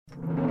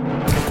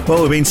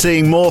Well, we've been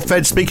seeing more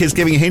Fed speakers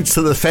giving hints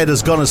that the Fed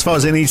has gone as far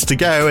as it needs to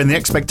go, and the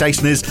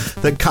expectation is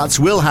that cuts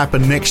will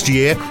happen next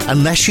year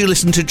unless you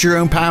listen to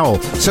Jerome Powell.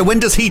 So when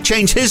does he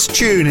change his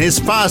tune? His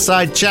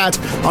fireside chat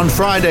on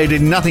Friday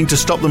did nothing to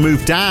stop the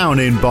move down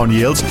in bond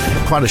yields.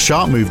 Quite a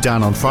sharp move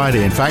down on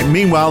Friday, in fact.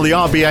 Meanwhile, the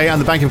RBA and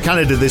the Bank of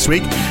Canada this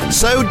week.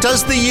 So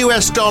does the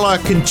US dollar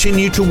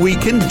continue to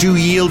weaken? Do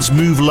yields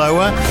move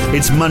lower?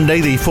 It's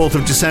Monday, the 4th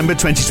of December,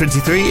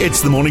 2023.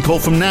 It's the Morning Call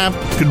from NAB.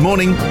 Good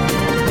morning.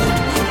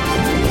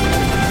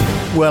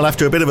 Well,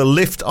 after a bit of a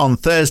lift on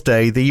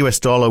Thursday, the US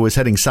dollar was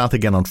heading south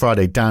again on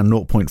Friday, down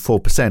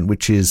 0.4%,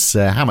 which is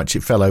how much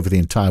it fell over the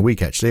entire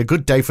week, actually. A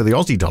good day for the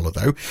Aussie dollar,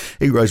 though.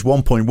 It rose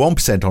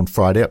 1.1% on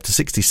Friday, up to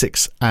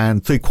 66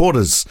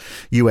 3/4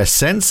 US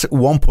cents,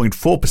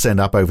 1.4%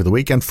 up over the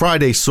week. And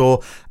Friday saw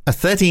a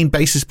 13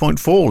 basis point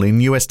fall in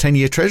US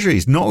 10-year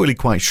treasuries. Not really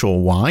quite sure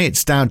why.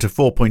 It's down to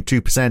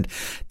 4.2%,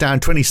 down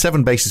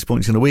 27 basis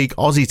points in a week.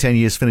 Aussie 10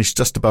 years finished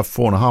just above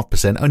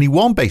 4.5%, only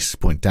 1 basis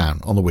point down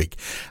on the week.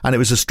 And it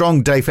was a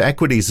strong day for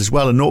equities as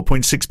well, a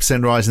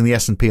 0.6% rise in the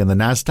S&P and the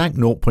Nasdaq,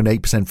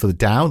 0.8% for the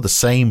Dow, the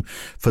same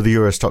for the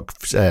Eurostock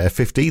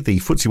 50. The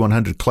FTSE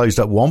 100 closed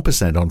up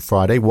 1% on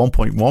Friday,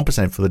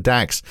 1.1% for the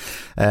DAX.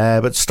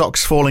 But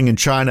stocks falling in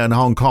China and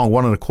Hong Kong,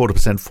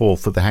 1.25% fall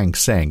for the Hang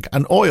Seng.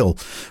 And oil,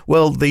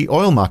 well, the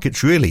oil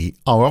markets really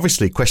are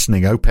obviously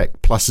questioning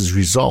OPEC Plus's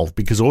resolve,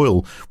 because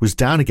oil was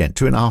down again,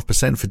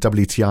 2.5% for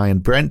WTI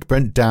and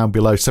Brent down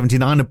below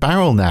 79 a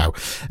barrel now.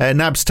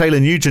 NAB's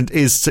Taylor Nugent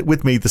is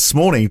with me this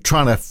morning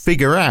trying to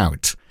figure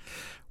out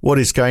what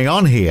is going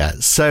on here.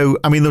 So,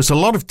 I mean, there was a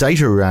lot of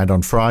data around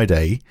on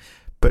Friday,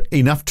 but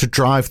enough to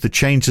drive the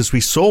changes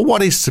we saw.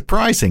 What is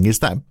surprising is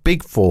that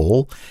big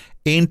fall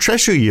in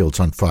treasury yields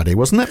on Friday,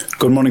 wasn't it?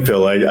 Good morning,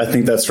 Phil. I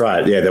think that's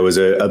right. Yeah, there was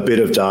a bit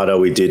of data.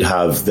 We did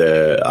have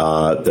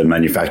the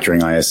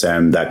manufacturing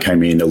ISM that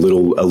came in a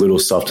little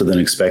softer than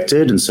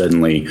expected, and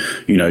certainly,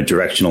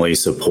 directionally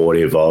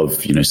supportive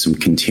of, some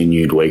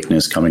continued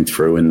weakness coming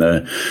through in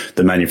the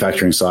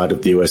manufacturing side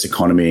of the US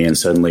economy, and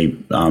certainly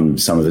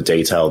some of the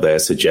detail there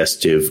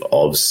suggestive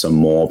of some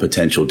more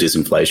potential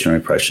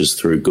disinflationary pressures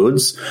through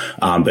goods.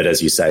 But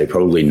as you say,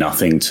 probably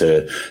nothing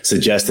to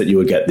suggest that you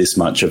would get this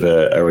much of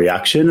a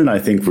reaction. And I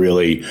think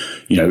really,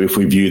 if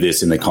we view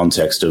this in the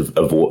context of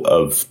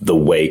the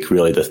week,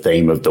 really the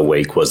theme of the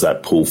week was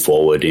that pull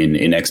forward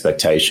in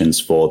expectations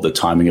for the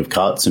timing of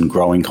cuts and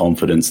growing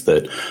confidence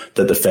that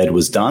the Fed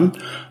was done.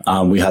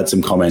 We had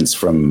some comments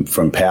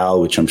from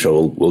Powell, which I'm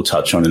sure we'll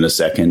touch on in a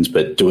second,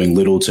 but doing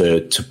little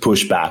to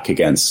push back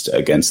against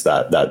the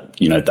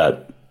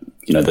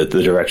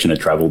direction of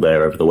travel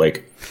there over the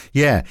week.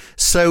 Yeah.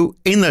 So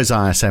in those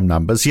ISM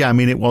numbers,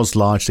 it was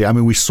largely,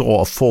 we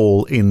saw a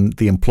fall in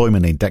the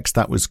employment index.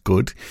 That was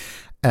good.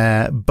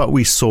 But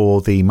we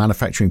saw the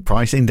manufacturing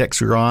price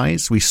index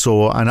rise. We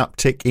saw an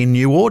uptick in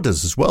new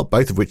orders as well,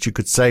 both of which you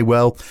could say,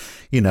 well,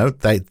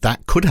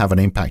 that could have an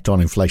impact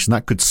on inflation.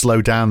 That could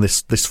slow down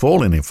this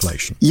fall in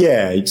inflation.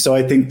 Yeah. So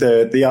I think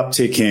the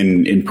uptick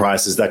in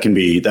prices, that can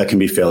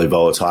be fairly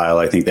volatile.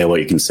 I think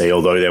what you can see,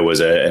 although there was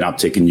an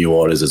uptick in new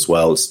orders as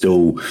well, it's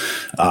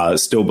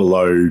still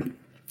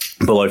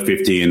below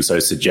 50, and so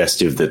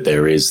suggestive that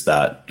there is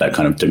that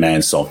kind of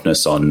demand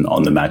softness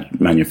on the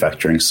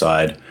manufacturing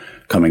side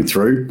coming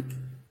through.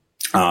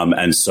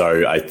 And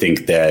so I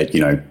think that,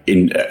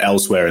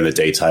 elsewhere in the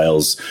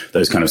details,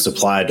 those kind of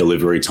supplier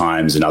delivery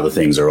times and other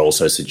things are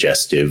also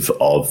suggestive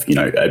of,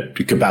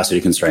 capacity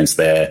constraints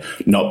there,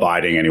 not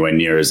biting anywhere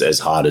near as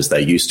hard as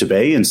they used to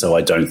be. And so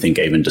I don't think,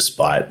 even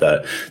despite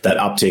that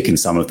uptick in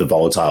some of the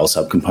volatile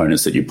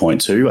subcomponents that you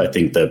point to, I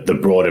think the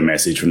broader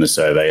message from the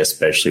survey,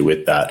 especially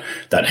with that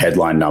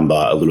headline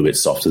number a little bit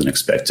softer than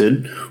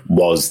expected,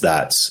 was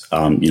that,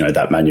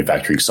 that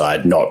manufacturing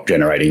side not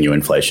generating new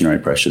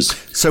inflationary pressures.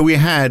 So we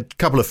had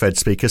couple of Fed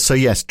speakers. So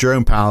yes,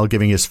 Jerome Powell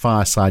giving his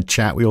fireside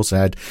chat. We also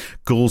had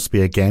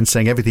Goolsbee again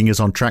saying everything is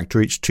on track to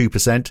reach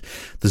 2%.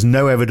 There's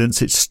no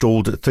evidence it's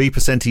stalled at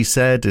 3%, he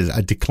said.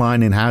 A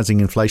decline in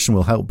housing inflation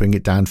will help bring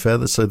it down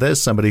further. So there's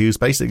somebody who's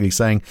basically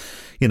saying,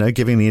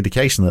 giving the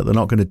indication that they're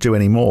not going to do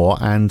any more.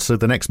 And so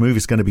the next move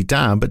is going to be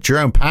down. But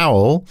Jerome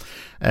Powell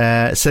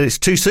said it's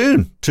too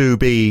soon to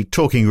be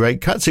talking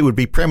rate cuts. It would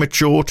be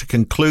premature to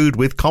conclude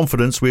with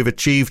confidence we've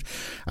achieved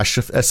a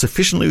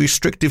sufficiently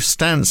restrictive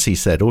stance, he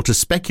said, or to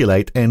speculate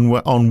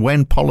on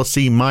when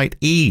policy might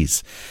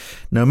ease.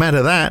 No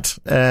matter that,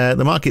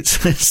 the market's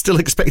still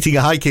expecting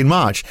a hike in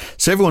March.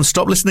 So everyone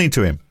stop listening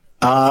to him.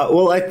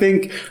 Well, I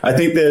think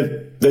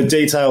the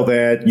detail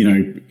there,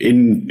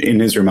 in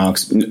his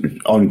remarks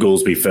on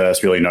Goolsbee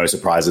first, really no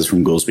surprises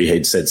from Goolsbee.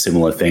 He'd said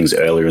similar things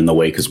earlier in the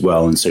week as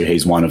well. And so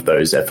he's one of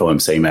those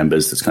FOMC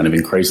members that's kind of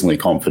increasingly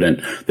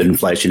confident that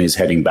inflation is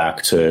heading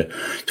back to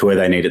where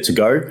they need it to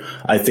go.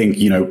 I think,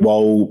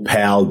 while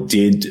Powell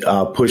did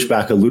push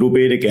back a little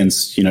bit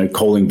against,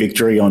 calling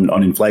victory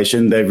on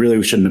inflation, there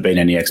really shouldn't have been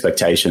any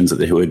expectations that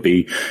he would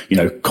be,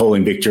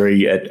 calling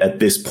victory at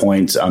this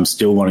point,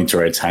 still wanting to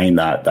retain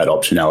that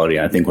optionality.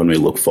 And I think when we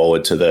look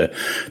forward to the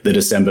the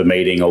December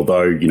meeting,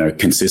 although,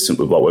 consistent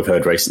with what we've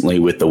heard recently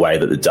with the way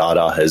that the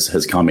data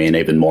has come in,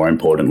 even more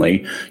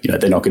importantly,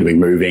 they're not going to be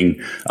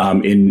moving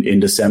in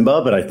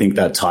December, but I think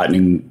that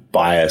tightening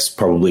bias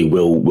probably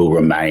will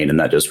remain, and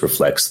that just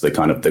reflects the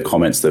kind of the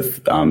comments that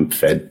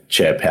Fed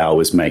Chair Powell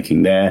was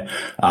making there.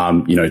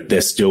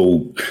 They're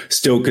still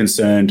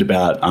concerned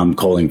about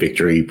calling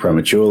victory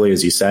prematurely,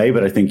 as you say,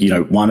 but I think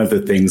one of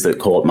the things that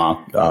caught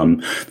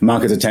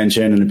market's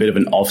attention and a bit of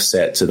an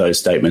offset to those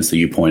statements that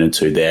you pointed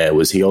to there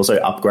was he also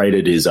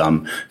upgraded his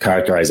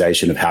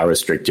characterization of how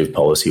restrictive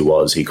policy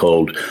was. He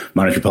called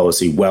monetary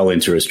policy well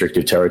into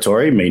restrictive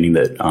territory, meaning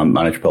that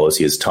monetary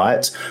policy is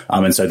tight,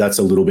 and so that's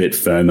a little bit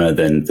firmer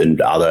than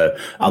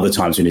other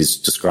times when he's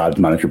described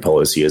monetary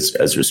policy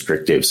as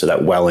restrictive. So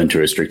that well into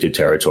restrictive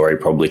territory,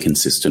 probably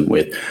consistent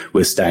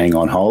with staying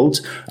on hold.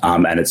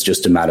 And it's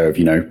just a matter of,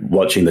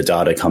 watching the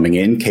data coming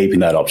in, keeping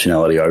that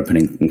optionality open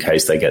in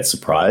case they get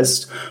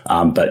surprised.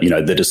 But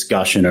the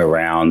discussion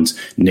around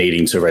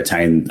needing to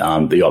retain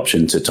the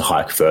option to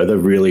hike further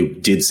really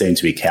did seem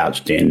to be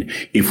couched in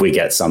if we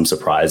get some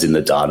surprise in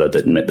the data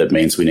that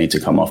means we need to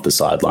come off the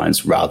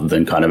sidelines rather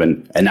than kind of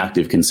an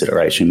active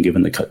consideration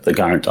given the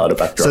current data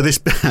backdrop.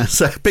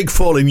 So big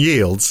fall in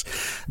yields,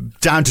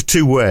 down to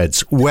two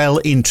words, well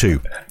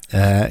into.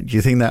 Do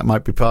you think that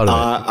might be part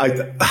of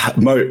it?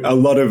 A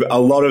lot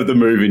of the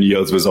move in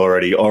yields was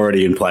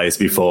already in place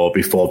before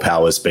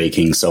Powell was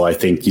speaking. So I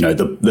think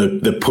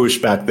the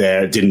pushback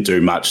there didn't do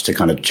much to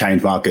kind of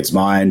change markets'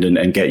 mind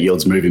and get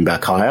yields moving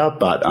back higher.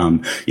 But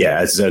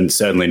it's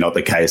certainly not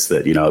the case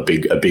that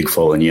a big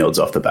fall in yields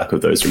off the back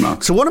of those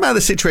remarks. So what about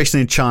the situation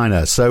in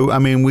China? So I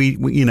mean,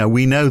 we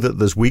know that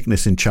there's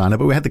weakness in China,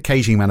 but we had the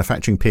Beijing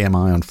manufacturing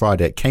PMI on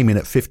Friday. It came in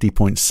at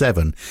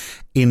 50.7.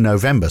 in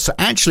November. So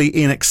actually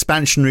in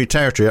expansionary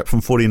territory, up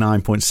from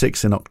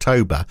 49.6 in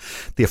October.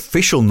 The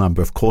official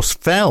number, of course,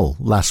 fell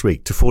last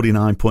week to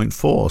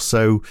 49.4.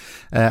 So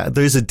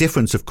there is a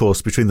difference, of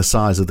course, between the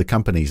size of the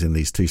companies in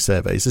these two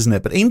surveys, isn't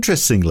it? But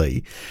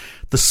interestingly,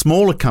 the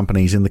smaller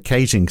companies in the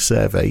Beijing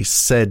survey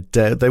said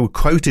they were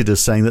quoted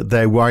as saying that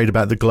they're worried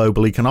about the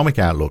global economic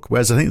outlook,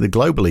 whereas I think the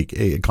global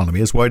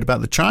economy is worried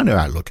about the China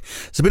outlook.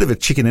 It's a bit of a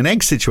chicken and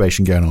egg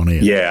situation going on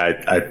here.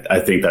 Yeah, I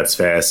think that's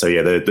fair. So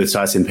yeah, the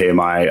Tyson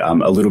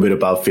PMI a little bit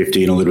above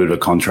 50 and a little bit of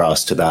a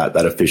contrast to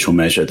that official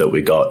measure that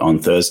we got on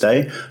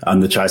Thursday.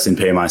 The Tyson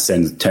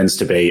PMI tends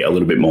to be a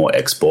little bit more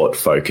export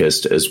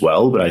focused as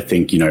well. But I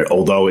think,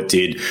 although it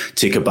did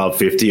tick above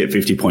 50 at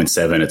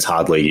 50.7, it's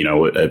hardly,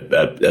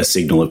 a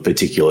signal of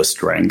particular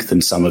strength.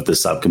 And some of the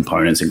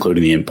subcomponents,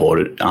 including the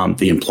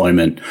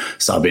employment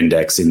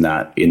sub-index in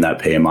that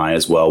PMI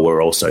as well,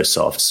 were also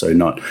soft. So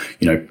not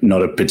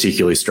a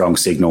particularly strong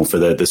signal for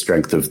the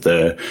strength of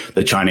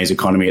the Chinese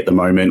economy at the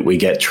moment. We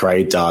get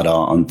trade data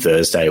on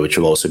Thursday, which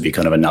will also be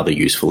kind of another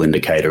useful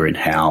indicator in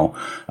how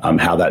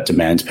that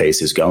demand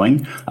piece is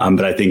going.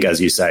 But I think, as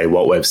you say,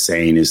 what we've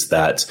seen is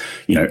that,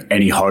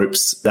 any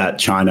hopes that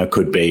China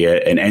could be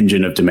an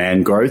engine of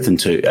demand growth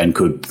and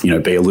could,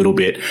 be a little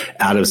bit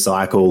out of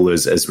cycle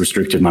as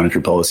restrictive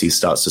monetary policy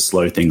starts to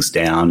slow things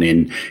down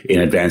in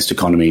advanced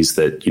economies,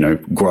 that,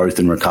 growth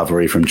and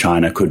recovery from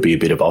China could be a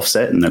bit of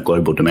offset in the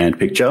global demand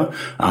picture.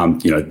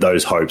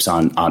 Those hopes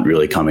aren't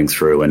really coming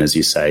through. And as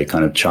you say,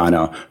 kind of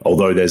China,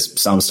 although there's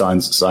some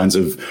signs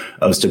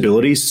of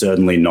stability,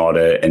 certainly not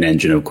an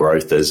engine of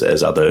growth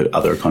as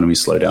other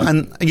economies slow down.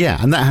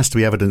 And that has to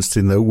be evidenced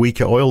in the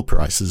weaker oil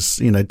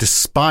prices.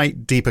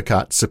 Despite deeper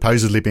cuts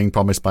supposedly being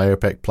promised by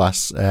OPEC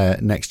Plus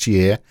next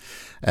year,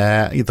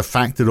 the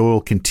fact that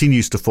oil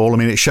continues to fall, I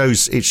mean, it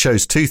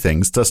shows two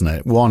things, doesn't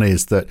it? One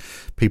is that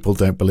people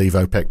don't believe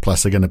OPEC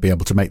Plus are going to be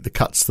able to make the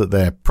cuts that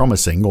they're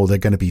promising, or they're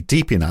going to be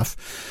deep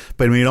enough.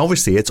 But I mean,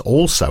 obviously, it's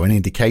also an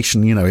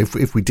indication.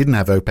 If we didn't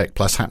have OPEC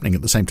Plus happening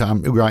at the same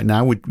time right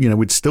now,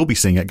 we'd still be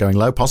seeing it going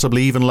low,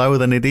 possibly even lower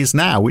than it is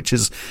now, which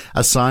is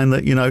a sign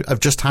that of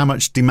just how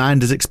much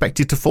demand is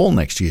expected to fall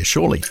next year.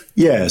 Surely,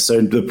 yeah.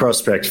 So the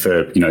prospect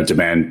for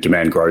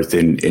demand growth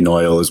in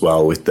oil as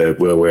well, with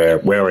where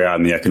we are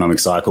in the economic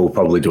cycle,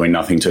 probably doing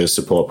nothing to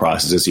support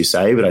prices, as you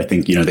say. But I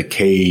think the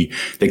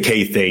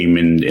key theme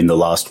in the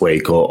last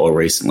week or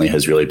recently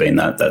has really been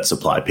that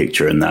supply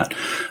picture, and that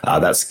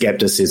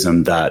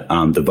skepticism that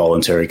the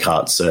voluntary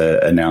cuts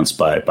announced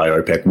by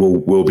OPEC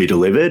will be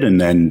delivered, and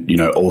then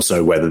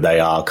also whether they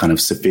are kind of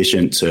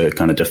sufficient to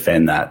kind of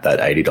defend that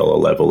 $80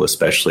 level,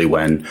 especially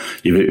when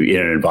you're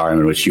in an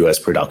environment in which US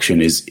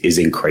production is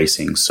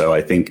increasing. So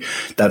I think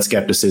that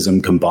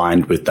skepticism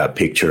combined with that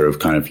picture of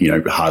kind of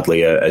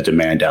hardly a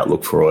demand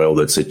outlook for oil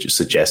that's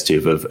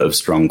suggestive of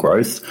strong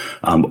growth,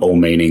 all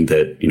meaning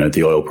that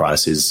the oil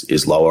price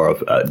is lower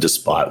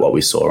despite what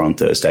we saw on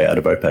Thursday out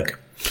of OPEC.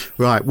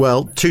 Right.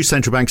 Well, two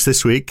central banks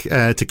this week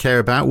to care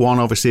about. One,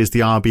 obviously, is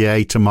the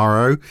RBA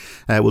tomorrow.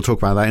 We'll talk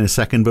about that in a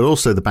second, but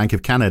also the Bank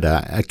of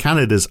Canada.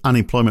 Canada's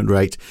unemployment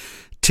rate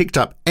ticked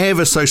up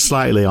ever so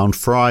slightly on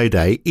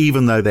Friday,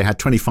 even though they had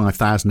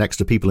 25,000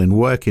 extra people in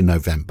work in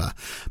November.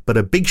 But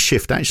a big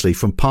shift, actually,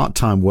 from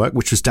part-time work,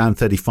 which was down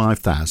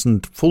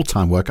 35,000,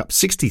 full-time work up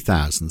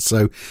 60,000.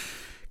 So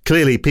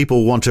clearly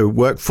people want to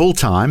work full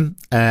time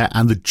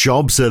and the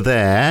jobs are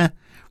there,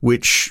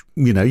 which,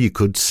 you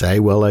could say,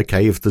 well,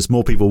 okay, if there's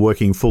more people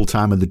working full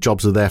time and the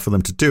jobs are there for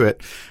them to do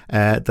it,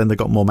 then they've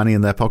got more money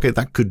in their pocket.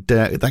 That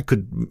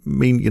could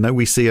mean,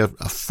 we see a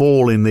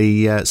fall in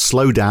the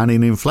slowdown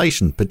in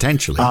inflation,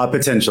 potentially.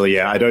 Potentially,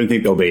 yeah. I don't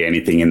think there'll be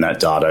anything in that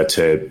data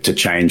to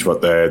change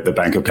what the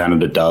Bank of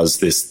Canada does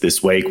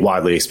this week.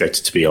 Widely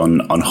expected to be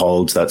on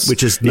hold.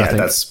 Which is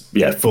nothing.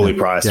 Fully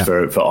priced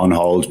for on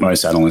hold.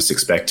 Most analysts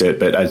expect it.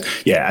 But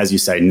as you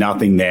say,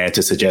 nothing there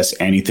to suggest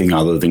anything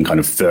other than kind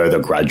of further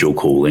gradual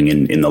cooling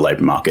in the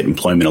labour market.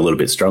 Employment a little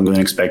bit stronger than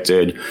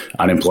expected.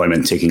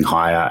 Unemployment ticking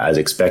higher as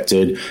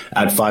expected.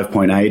 At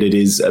 5.8, it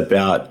is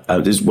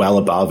is well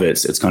above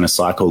its kind of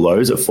cycle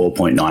lows at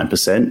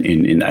 4.9%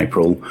 in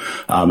April.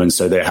 And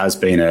so there has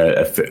been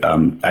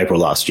April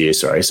last year,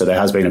 sorry. So there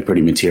has been a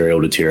pretty material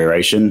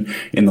deterioration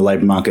in the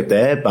labour market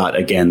there. But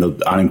again, the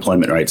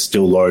unemployment rate's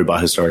still low by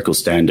historical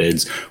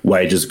standards.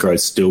 Wages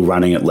growth still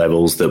running at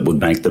levels that would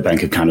make the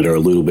Bank of Canada a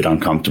little bit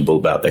uncomfortable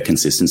about their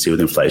consistency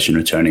with inflation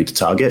returning to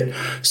target.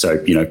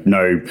 So,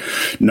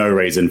 no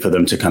reason for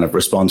them to kind of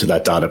respond to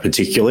that data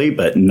particularly,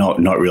 but not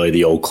really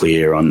the all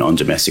clear on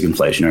domestic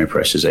inflationary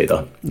pressures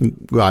either.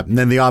 Right. And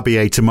then the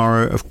RBA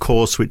tomorrow, of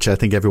course, which I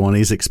think everyone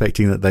is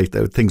expecting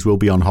that things will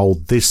be on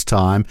hold this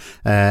time.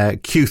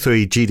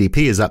 Q3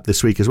 GDP is up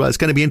this week as well. It's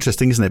going to be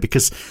interesting, isn't it?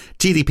 Because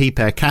GDP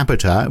per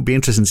capita, it'll be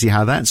interesting to see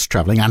how that's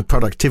travelling, and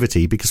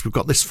productivity, because we've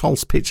got this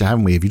false picture,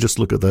 haven't we? If you just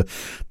look at the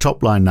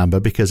top line number,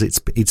 because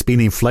it's been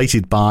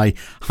inflated by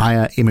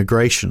higher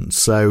immigration.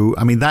 So,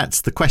 I mean,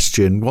 that's the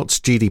question. What's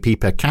GDP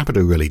per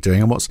capita really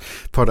doing, and what's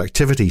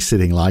productivity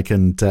sitting like?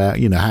 And,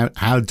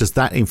 how does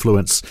that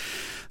influence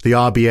the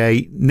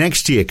RBA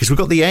next year? Because we've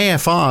got the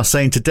AFR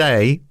saying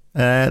today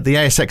the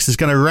ASX is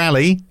going to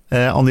rally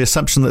on the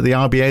assumption that the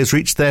RBA has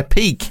reached their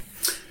peak.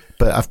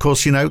 But of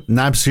course,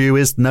 NAB's view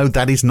is no,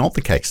 that is not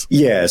the case.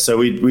 Yeah, so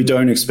we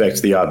don't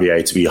expect the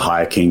RBA to be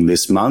hiking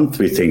this month.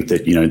 We think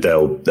that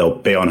they'll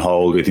be on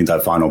hold. We think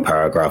that final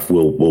paragraph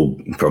will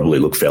probably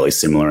look fairly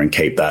similar and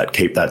keep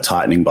that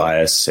tightening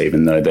bias,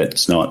 even though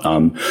that's not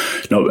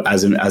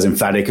as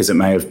emphatic as it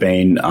may have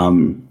been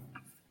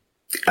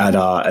at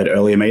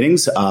earlier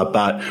meetings.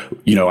 But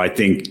I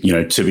think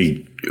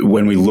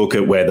when we look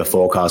at where the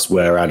forecasts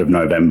were out of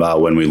November,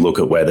 when we look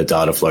at where the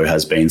data flow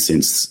has been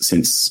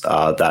since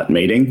that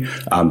meeting,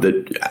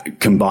 that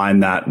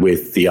combine that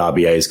with the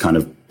RBA's kind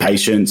of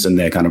patience and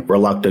their kind of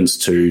reluctance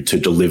to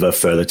deliver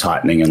further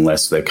tightening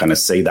unless they kind of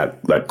see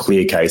that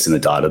clear case in the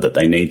data that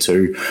they need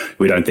to.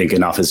 We don't think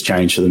enough has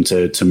changed for them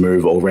to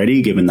move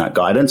already, given that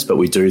guidance, but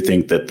we do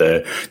think that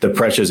the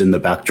pressures in the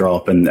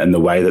backdrop and the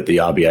way that the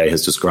RBA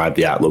has described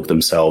the outlook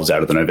themselves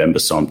out of the November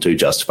SOMP do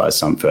justify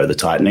some further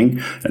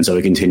tightening. And so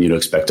we continue to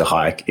expect a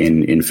hike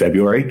in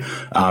February.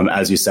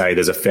 As you say,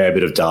 there's a fair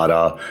bit of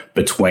data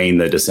between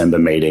the December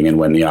meeting and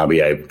when the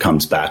RBA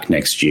comes back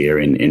next year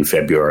in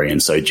February.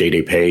 And so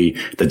GDP,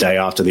 the day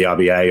after the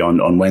RBA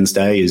on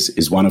Wednesday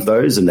is one of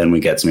those. And then we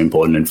get some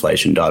important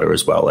inflation data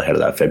as well ahead of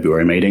that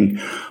February meeting.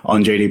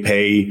 On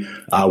GDP,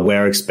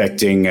 we're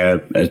expecting a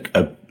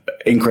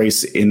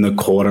increase in the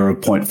quarter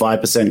of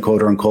 0.5%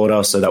 quarter on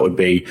quarter. So that would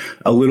be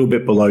a little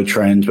bit below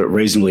trend, but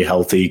reasonably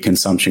healthy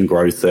consumption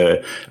growth,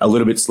 a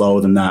little bit slower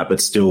than that, but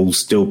still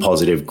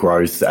positive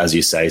growth, as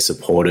you say,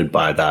 supported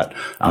by that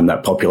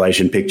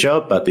population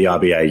picture. But the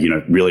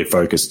RBA, really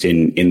focused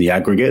in the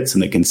aggregates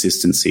and the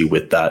consistency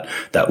with that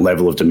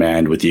level of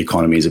demand, with the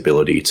economy's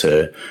ability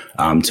to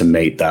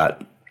meet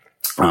that.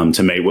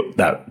 To meet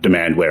that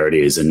demand where it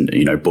is. And,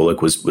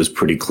 Bullock was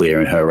pretty clear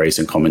in her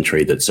recent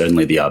commentary that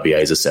certainly the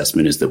RBA's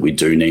assessment is that we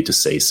do need to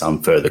see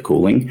some further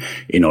cooling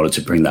in order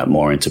to bring that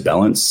more into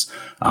balance.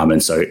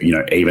 And so,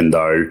 even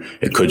though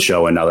it could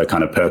show another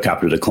kind of per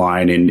capita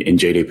decline in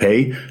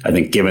GDP, I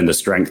think given the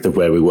strength of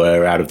where we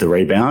were out of the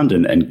rebound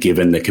and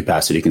given the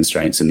capacity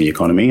constraints in the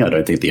economy, I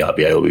don't think the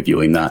RBA will be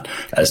viewing that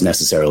as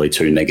necessarily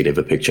too negative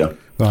a picture.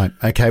 Right.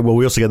 Okay. Well,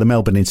 we also get the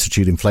Melbourne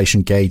Institute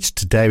inflation gauge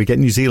today. We get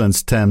New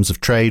Zealand's terms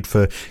of trade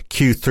for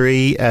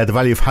Q3, the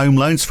value of home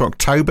loans for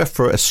October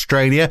for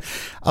Australia.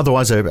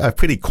 Otherwise, a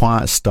pretty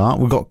quiet start.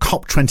 We've got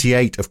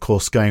COP28, of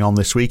course, going on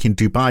this week in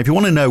Dubai. If you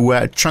want to know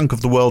where a chunk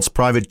of the world's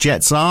private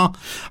jets are,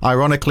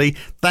 ironically,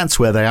 that's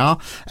where they are.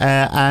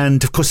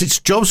 And of course, it's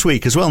jobs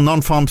week as well.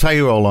 Non-farm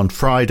payroll on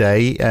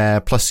Friday,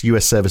 plus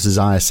US services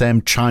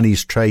ISM,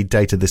 Chinese trade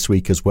data this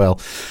week as well.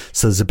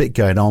 So there's a bit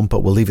going on,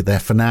 but we'll leave it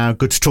there for now.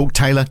 Good to talk,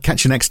 Taylor.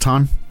 Catch you next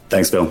time.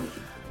 Thanks, Bill.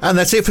 And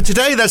that's it for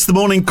today. That's the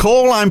Morning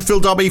Call. I'm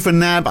Phil Dobbie for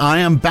NAB. I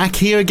am back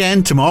here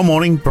again tomorrow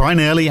morning, bright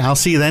and early. I'll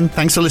see you then.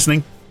 Thanks for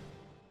listening.